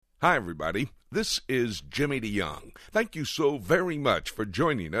Hi, everybody. This is Jimmy DeYoung. Thank you so very much for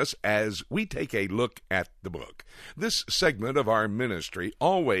joining us as we take a look at the book. This segment of our ministry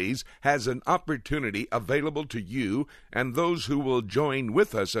always has an opportunity available to you and those who will join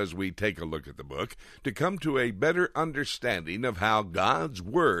with us as we take a look at the book to come to a better understanding of how God's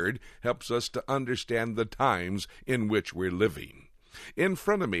Word helps us to understand the times in which we're living. In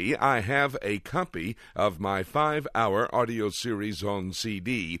front of me, I have a copy of my 5-hour audio series on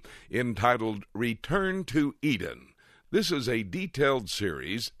CD entitled Return to Eden. This is a detailed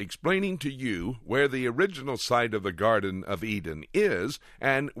series explaining to you where the original site of the Garden of Eden is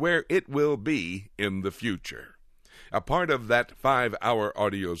and where it will be in the future. A part of that 5-hour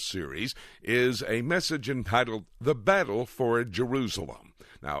audio series is a message entitled The Battle for Jerusalem.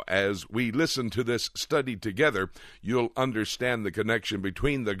 Now, as we listen to this study together, you'll understand the connection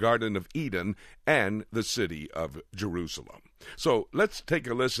between the Garden of Eden and the city of Jerusalem. So let's take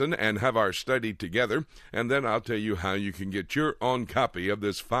a listen and have our study together, and then I'll tell you how you can get your own copy of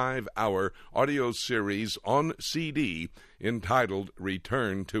this 5-hour audio series on CD entitled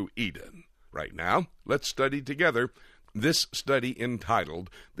Return to Eden. Right now, let's study together this study entitled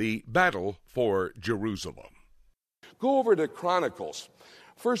The Battle for Jerusalem. Go over to Chronicles.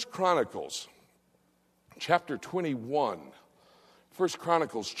 1 Chronicles, chapter 21. 1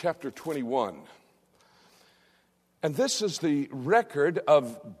 Chronicles, chapter 21. And this is the record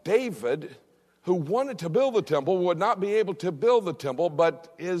of David, who wanted to build the temple, would not be able to build the temple,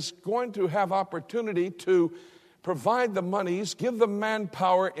 but is going to have opportunity to provide the monies, give the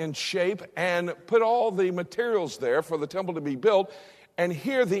manpower in shape, and put all the materials there for the temple to be built. And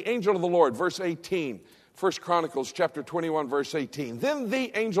hear the angel of the Lord, verse 18. 1 Chronicles chapter 21, verse 18. Then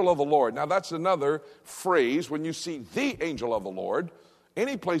the angel of the Lord. Now that's another phrase. When you see the angel of the Lord,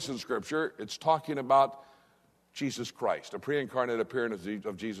 any place in Scripture, it's talking about Jesus Christ, a pre-incarnate appearance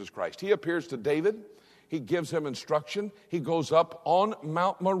of Jesus Christ. He appears to David. He gives him instruction. He goes up on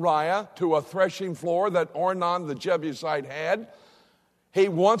Mount Moriah to a threshing floor that Ornan the Jebusite had. He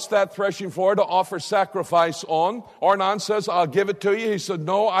wants that threshing floor to offer sacrifice on. Ornan says, I'll give it to you. He said,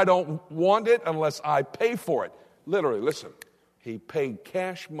 no, I don't want it unless I pay for it. Literally, listen, he paid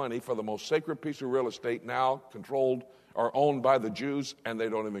cash money for the most sacred piece of real estate now controlled or owned by the Jews, and they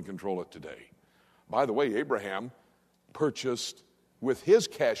don't even control it today. By the way, Abraham purchased with his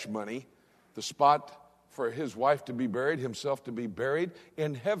cash money the spot for his wife to be buried, himself to be buried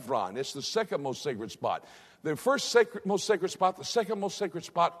in Hebron. It's the second most sacred spot. The first most sacred spot, the second most sacred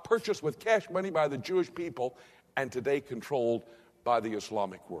spot, purchased with cash money by the Jewish people and today controlled by the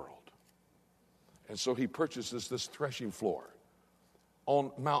Islamic world. And so he purchases this threshing floor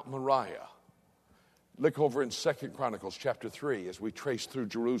on Mount Moriah. Look over in 2 Chronicles chapter 3 as we trace through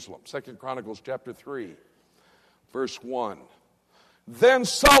Jerusalem. 2 Chronicles chapter 3, verse 1. Then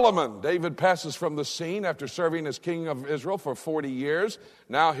Solomon, David passes from the scene after serving as king of Israel for 40 years.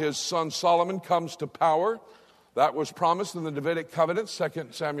 Now his son Solomon comes to power. That was promised in the Davidic covenant, 2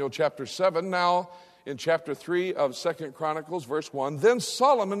 Samuel chapter 7. Now in chapter 3 of 2 Chronicles, verse 1. Then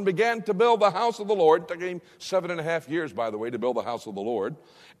Solomon began to build the house of the Lord. It took him 7.5 years, by the way, to build the house of the Lord.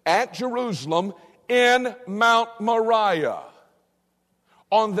 At Jerusalem in Mount Moriah.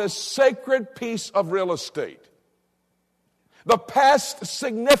 On this sacred piece of real estate. The past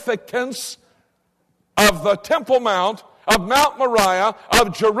significance of the Temple Mount, of Mount Moriah,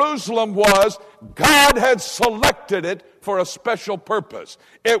 of Jerusalem was God had selected it for a special purpose.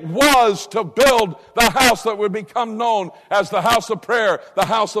 It was to build the house that would become known as the house of prayer, the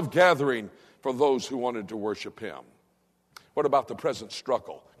house of gathering for those who wanted to worship Him. What about the present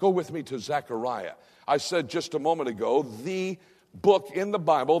struggle? Go with me to Zechariah. I said just a moment ago, the book in the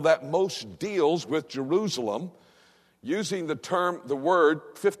Bible that most deals with Jerusalem, using the word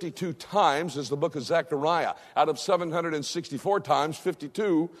 52 times is the book of Zechariah. Out of 764 times,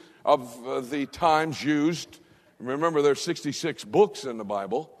 52 of the times used, remember there's 66 books in the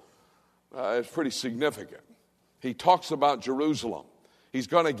Bible, it's pretty significant. He talks about Jerusalem. He's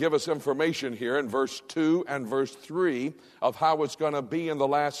going to give us information here in verse 2 and verse 3 of how it's going to be in the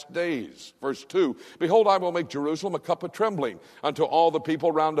last days. Verse 2, Behold, I will make Jerusalem a cup of trembling unto all the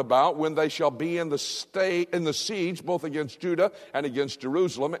people round about when they shall be in the siege, both against Judah and against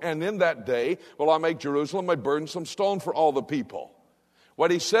Jerusalem. And in that day will I make Jerusalem a burdensome stone for all the people. What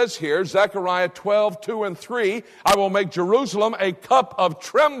he says here, Zechariah 12, 2 and 3, I will make Jerusalem a cup of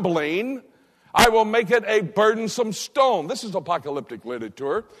trembling. I will make it a burdensome stone. This is apocalyptic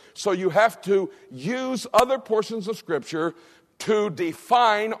literature, so you have to use other portions of Scripture to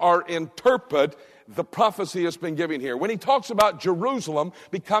define or interpret the prophecy that's been given here. When he talks about Jerusalem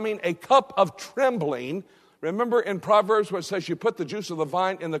becoming a cup of trembling Remember in Proverbs where it says you put the juice of the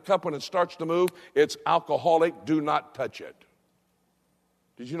vine in the cup when it starts to move? It's alcoholic. Do not touch it.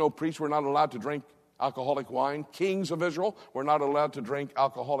 Did you know priests were not allowed to drink alcoholic wine? Kings of Israel were not allowed to drink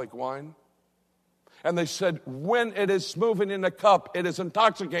alcoholic wine. And they said, when it is moving in the cup, it is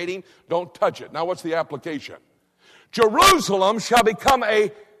intoxicating. Don't touch it. Now what's the application? Jerusalem shall become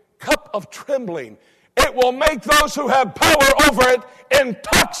a cup of trembling. It will make those who have power over it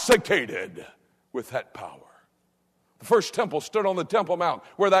intoxicated with that power. The first temple stood on the Temple Mount,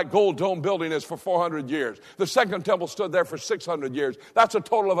 where that gold dome building is, for 400 years. The second temple stood there for 600 years. That's a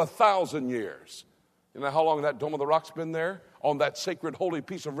total of 1,000 years. You know how long that Dome of the Rock's been there on that sacred holy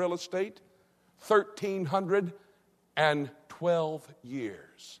piece of real estate? 1,312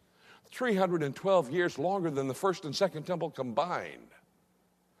 years. 312 years longer than the first and second temple combined.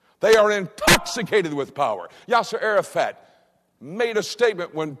 They are intoxicated with power. Yasser Arafat made a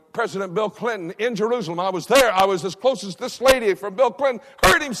statement when President Bill Clinton in Jerusalem, I was there, I was as close as this lady from Bill Clinton,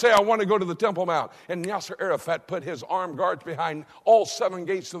 heard him say, I want to go to the Temple Mount. And Yasser Arafat put his armed guards behind all 7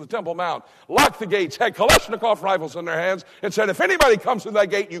 gates to the Temple Mount, locked the gates, had Kalashnikov rifles in their hands, and said, if anybody comes through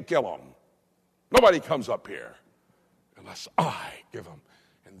that gate, you kill them. Nobody comes up here unless I give them.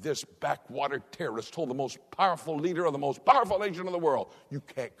 And this backwater terrorist told the most powerful leader of the most powerful nation in the world, you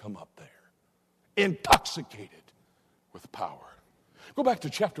can't come up there. Intoxicated with power. Go back to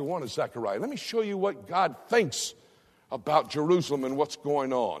chapter 1 of Zechariah. Let me show you what God thinks about Jerusalem and what's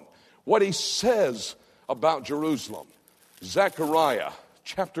going on. What he says about Jerusalem. Zechariah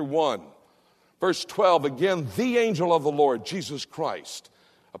chapter 1, verse 12. Again, the angel of the Lord, Jesus Christ,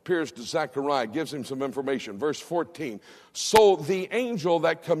 appears to Zechariah, gives him some information. Verse 14. So the angel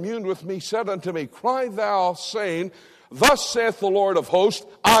that communed with me said unto me, cry thou, saying, thus saith the Lord of hosts,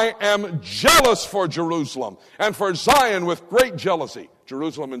 I am jealous for Jerusalem and for Zion with great jealousy.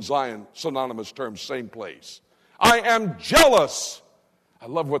 Jerusalem and Zion, synonymous terms, same place. I am jealous. I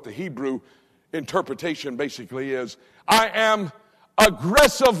love what the Hebrew interpretation basically is. I am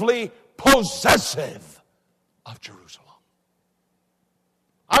aggressively possessive of Jerusalem.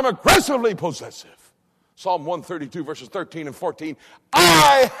 I'm aggressively possessive. Psalm 132, verses 13 and 14.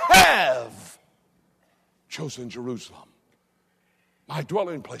 I have chosen Jerusalem, my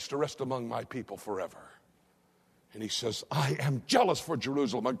dwelling place, to rest among my people forever. And he says, I am jealous for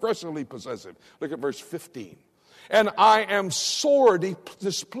Jerusalem, aggressively possessive. Look at verse 15. And I am sore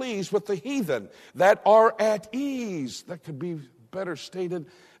displeased with the heathen that are at ease. That could be better stated,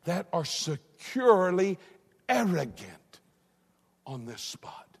 that are securely arrogant on this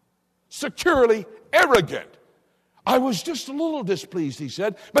spot. Securely arrogant. I was just a little displeased, he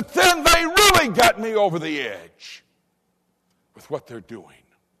said, but then they really got me over the edge with what they're doing.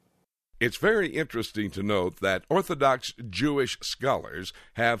 It's very interesting to note that Orthodox Jewish scholars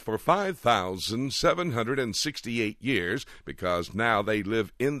have for 5,768 years, because now they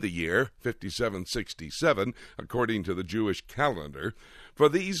live in the year 5767, according to the Jewish calendar. For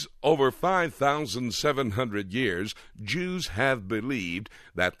these over 5,700 years, Jews have believed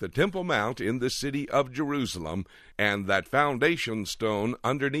that the Temple Mount in the city of Jerusalem and that foundation stone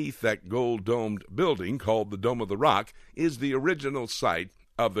underneath that gold-domed building called the Dome of the Rock is the original site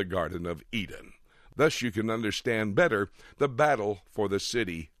of the Garden of Eden. Thus you can understand better the battle for the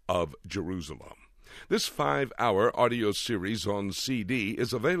city of Jerusalem. This 5-hour audio series on CD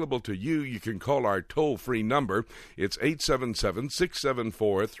is available to you. You can call our toll-free number. It's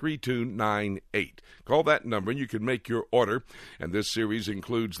 877-674-3298. Call that number and you can make your order. And this series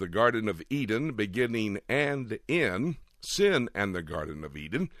includes the Garden of Eden, beginning and in, Sin and the Garden of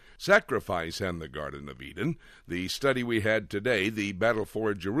Eden, Sacrifice and the Garden of Eden, the study we had today, the Battle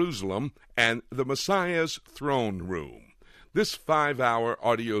for Jerusalem, and the Messiah's Throne Room. This 5-hour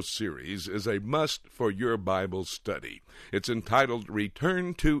audio series is a must for your Bible study. It's entitled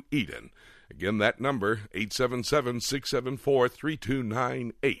Return to Eden. Again, that number,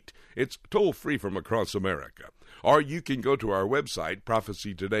 877-674-3298. It's toll-free from across America. Or you can go to our website,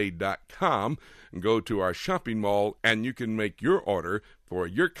 prophecytoday.com, and go to our shopping mall, and you can make your order for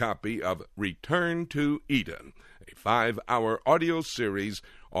your copy of Return to Eden, a 5-hour audio series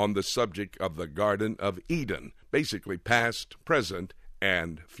on the subject of the Garden of Eden, basically past, present,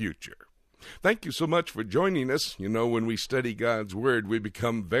 and future. Thank you so much for joining us. You know, when we study God's Word, we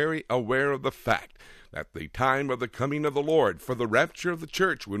become very aware of the fact that the time of the coming of the Lord for the rapture of the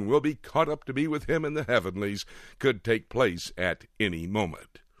church, when we'll be caught up to be with Him in the heavenlies, could take place at any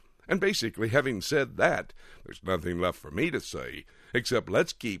moment. And basically, having said that, there's nothing left for me to say except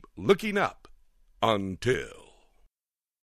let's keep looking up until